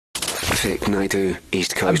Vic Naidoo,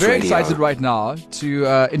 East Coast I'm very Radio. excited right now to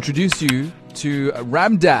introduce you to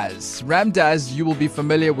Ramdaz. Ramdaz, you will be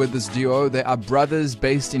familiar with this duo. They are brothers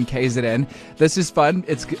based in KZN. This is fun.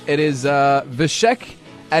 It is Vishekh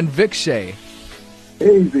and Vikshay.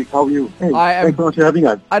 Hey Vic, how are you? Hey, thanks so much for having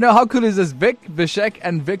us. I know, how cool is this? Vic, Vishekh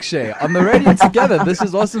and Vikshay on the radio together. This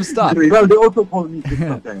is awesome stuff. Well, they also call me Vic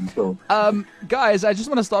sometimes. So, guys, I just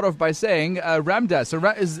want to start off by saying Ramdaz. So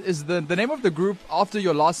is the name of the group after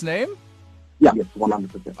your last name? yeah, yes,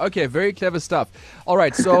 100%. Okay, very clever stuff. All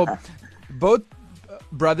right, so both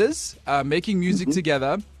brothers making music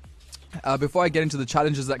together. Before I get into the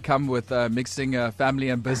challenges that come with mixing family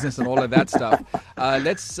and business and all of that stuff,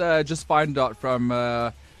 let's just find out from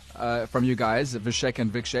you guys, Vishekh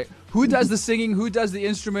and Vikshay, who does the singing, who does the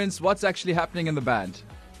instruments, what's actually happening in the band?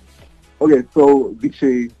 Okay, so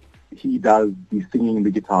Vikshay, he does the singing,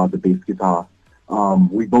 the guitar, the bass guitar.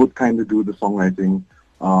 We both kind of do the songwriting.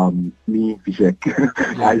 Me,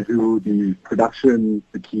 Vishekh, I do the production,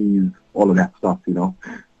 the keys, all of that stuff, you know.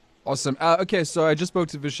 Awesome. Okay, so I just spoke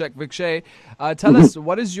to Vishekh. Vikshay, tell us,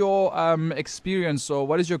 what is your experience, or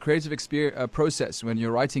what is your creative process when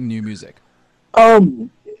you're writing new music?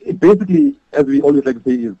 It basically, as we always like to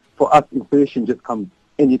say, is for us, inspiration just comes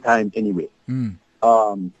anytime, anyway.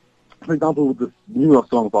 For example, with this New York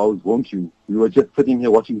song of ours, Won't You, we were just sitting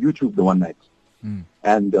here watching YouTube the one night.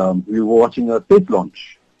 And we were watching a stage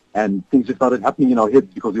launch, and things just started happening in our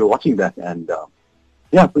heads because we were watching that. And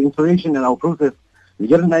so inspiration and our process, we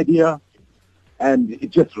get an idea, and it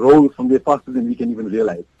just rolls from there faster than we can even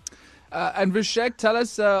realize. And Vishekh, tell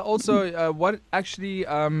us also what actually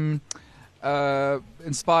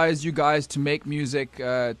inspires you guys to make music,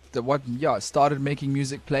 started making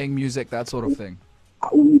music, playing music, that sort of thing.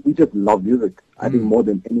 We just love music. I think more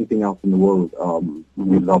than anything else in the world,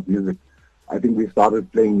 we love music. I think we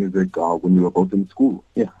started playing music when we were both in school.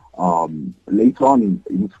 Later on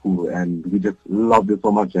in school, and we just loved it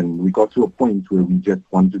so much, and we got to a point where we just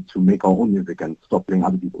wanted to make our own music and stop playing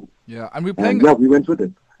other people. Yeah, and we're playing. We went with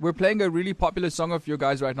it. We're playing a really popular song of you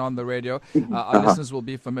guys right now on the radio. Our listeners will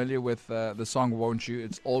be familiar with the song "Won't You."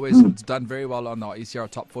 It's done very well on our ECR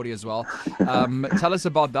Top 40 as well. Tell us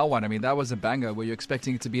about that one. I mean, that was a banger. Were you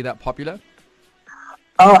expecting it to be that popular?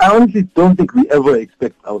 I honestly don't think we ever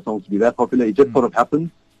expect our songs to be that popular. It just sort of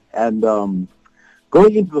happens. And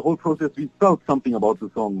going into the whole process, we felt something about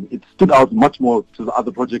the song. It stood out much more to the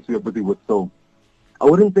other projects we were busy with. So I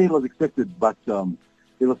wouldn't say it was expected, but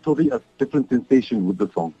it was totally a different sensation with the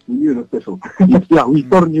song. We knew it was special. We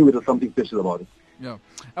sort of knew it was something special about it. Yeah.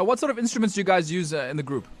 What sort of instruments do you guys use in the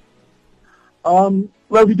group? Well,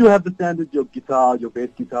 we do have the standard, your guitar, your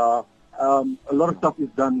bass guitar. A lot of stuff is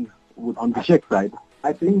done on the Vishekh side.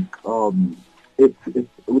 I think it's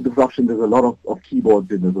with the production, there's a lot of keyboards,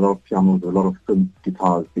 there's a lot of pianos, a lot of synth,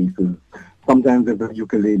 guitars, basses. Sometimes there's a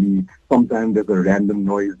ukulele, sometimes there's a random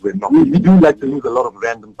noise. We do like to use a lot of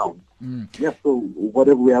random sounds. So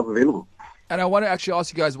whatever we have available. And I want to actually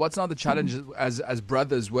ask you guys, what's now the challenge as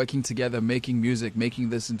brothers working together, making music, making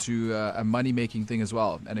this into a money-making thing as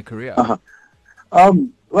well, and a career?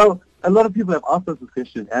 Well, a lot of people have asked us this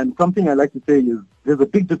question, and something I like to say is there's a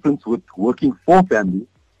big difference with working for family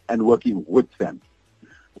and working with family.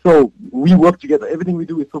 So we work together. Everything we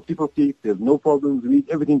do is 50-50. There's no problems.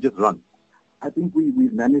 Everything just runs. I think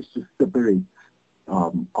we've managed to separate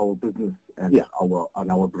our business and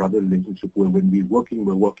our brother relationship. Where when we're working,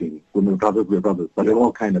 we're working. When we're brothers, we're brothers. But it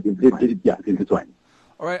all kind of intertwined.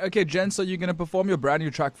 All right, okay, Jen. So you're going to perform your brand new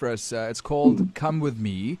track for us. It's called "Come With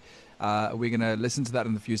Me." We're going to listen to that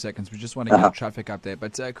in a few seconds. We just want to get a traffic update.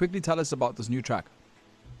 But quickly tell us about this new track.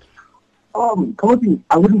 Come With Me,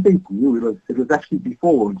 I wouldn't say it's new. It was actually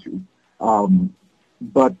before Won't You.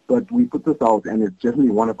 But we put this out, and it's definitely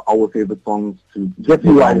one of our favorite songs to do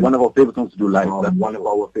live. One of our favorite songs to do live. That's one of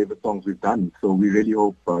our favorite songs we've done. So we really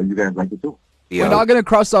hope you guys like it too. We're now going to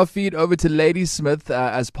cross our feet over to Ladysmith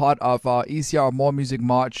as part of our ECR More Music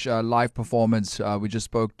March live performance. We just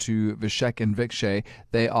spoke to Vishekh and Vikshay.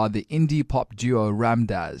 They are the indie pop duo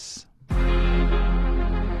Ramdaz.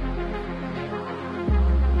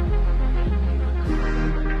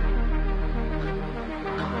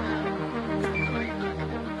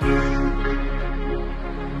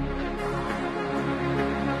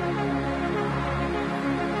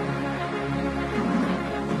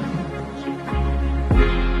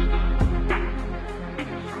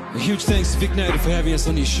 A huge thanks to Vic Naidoo for having us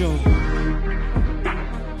on his show.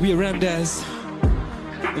 We are Ramdaz,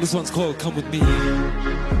 and this one's called Come With Me.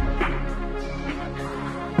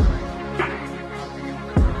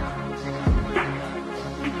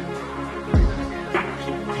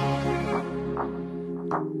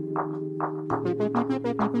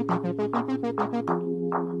 And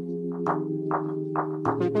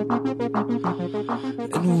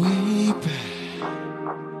way back,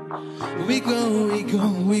 we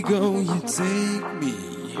go, you take me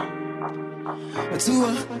to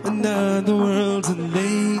another world. And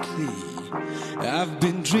lately I've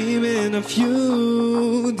been dreaming of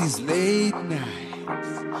you. These late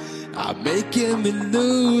nights are making me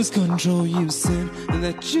lose control. You said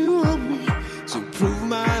that you want me to prove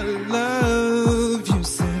my love. You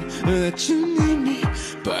said that you need me,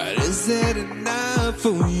 but is that enough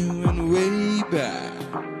for you? And way back,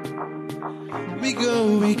 we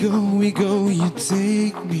go, you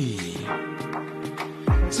take me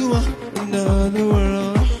to another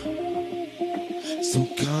world. So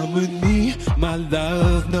come with me, my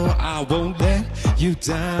love. No, I won't let you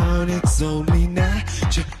down. It's only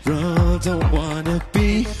natural. Don't wanna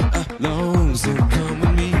be alone. So come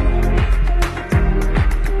with me.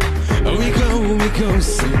 We go,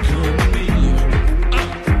 so come with me.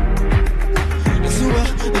 To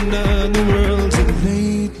another world. And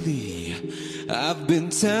lately I've been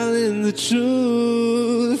telling the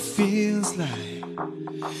truth. Feels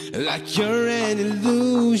like you're an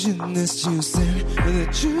illusionist. You said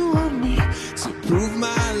that you want me to prove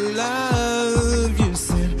my love. You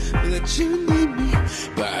said that you need me,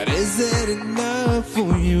 but is that enough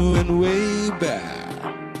for you? And way back,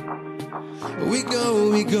 we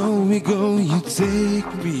go, you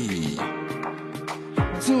take me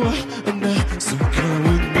to another. So come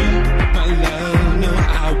with me, my love. No,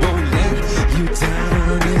 I won't let you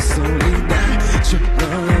down. It's only natural.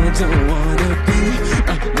 Don't wanna be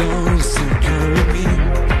alone. So come with me.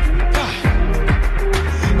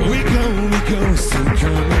 We go, so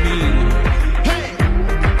come with me. Hey,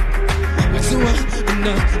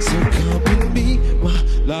 so come with me, my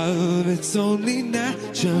love. It's only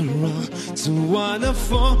natural to wanna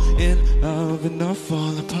fall in love and not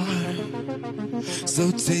fall apart.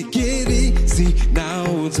 So take it easy now,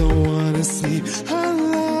 don't wanna sleep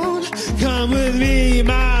alone. Come with me,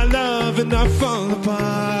 my love, and not fall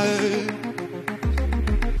apart.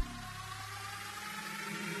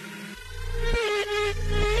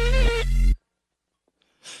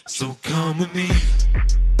 So come with me.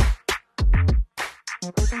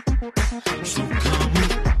 So come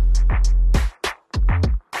with me.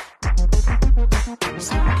 So come with me.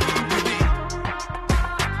 So come with me.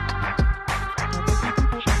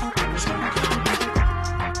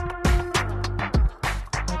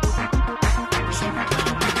 So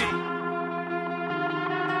come with me.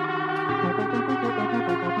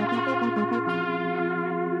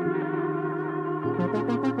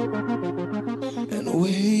 And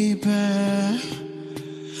way back,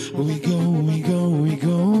 we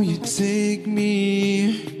go, you take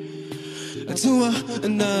me to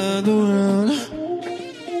another world.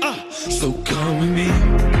 So come with me.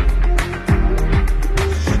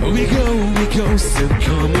 We go, so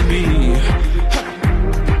come with me.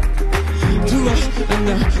 To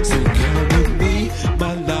another, so come with me,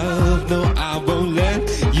 my love. No, I won't let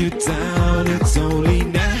you down. It's only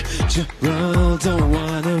natural. Don't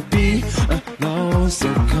wanna be alone.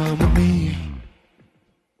 So come with me.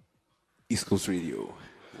 East Coast Radio.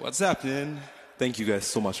 What's happening? Thank you guys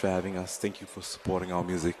so much for having us. Thank you for supporting our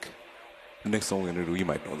music. The next song we're going to do, you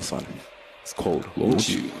might know this one. It's called Won't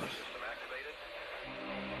You.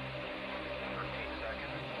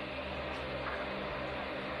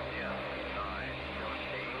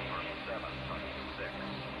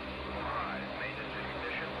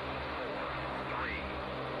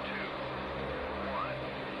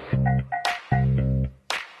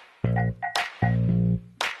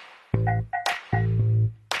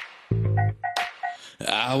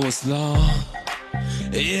 I was lost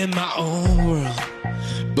in my own world,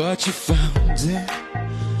 but you found it,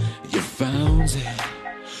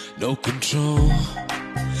 no control,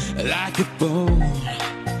 like a boat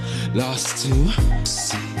lost to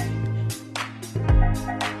sea.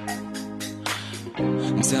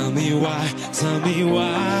 Tell me why,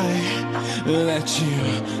 let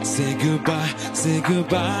you say goodbye.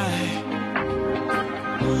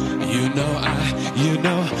 You know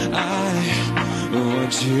I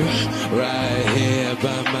want you right here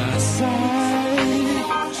by my side.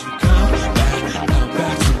 Come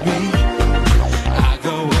back to me. I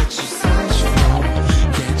got what you search for.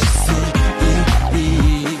 Can't you see?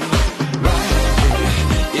 Right here,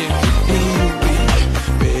 if you need me,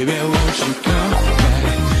 baby, won't you come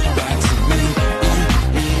back to me?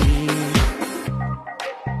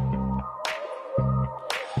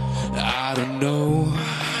 I don't know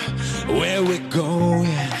where we're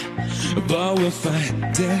going, but we'll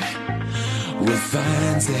find it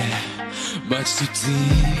much too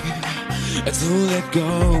deep to let go.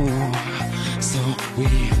 so we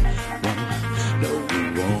won't, no we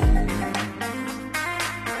won't.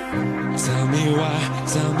 Tell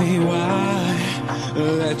me why,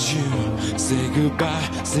 let you say goodbye,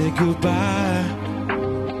 say goodbye.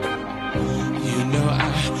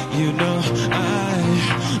 You know I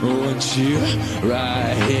want you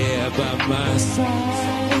right here by my side.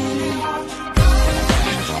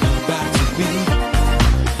 Come back to me,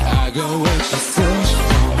 I got what you search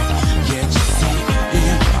for. Can't you see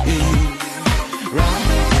it? Right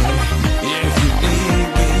here, if you need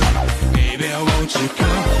me, baby, won't you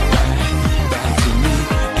come back to me?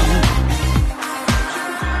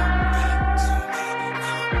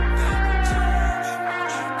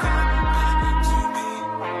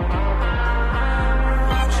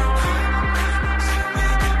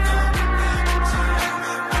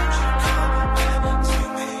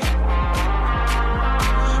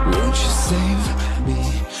 Won't you save me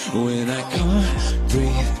when I can't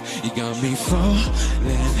breathe? You got me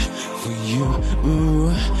falling for you.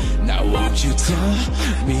 Ooh. Now won't you tell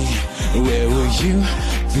me where will you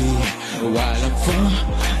be while I'm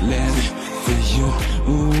falling for you?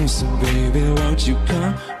 Ooh, so baby, won't you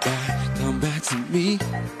come back to me?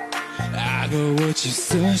 I got what you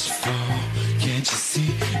search for. Can't you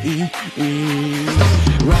see?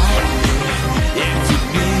 Right here, if you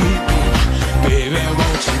need me, baby,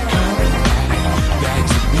 won't you come back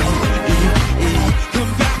to me?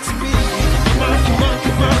 Come back to me.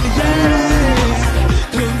 Come on, yeah.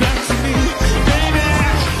 Come back to me, baby.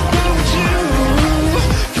 Won't you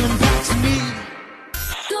come back to me?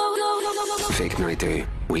 Vic Naidoo,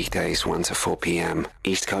 weekdays 1 to 4 p.m.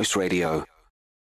 East Coast Radio.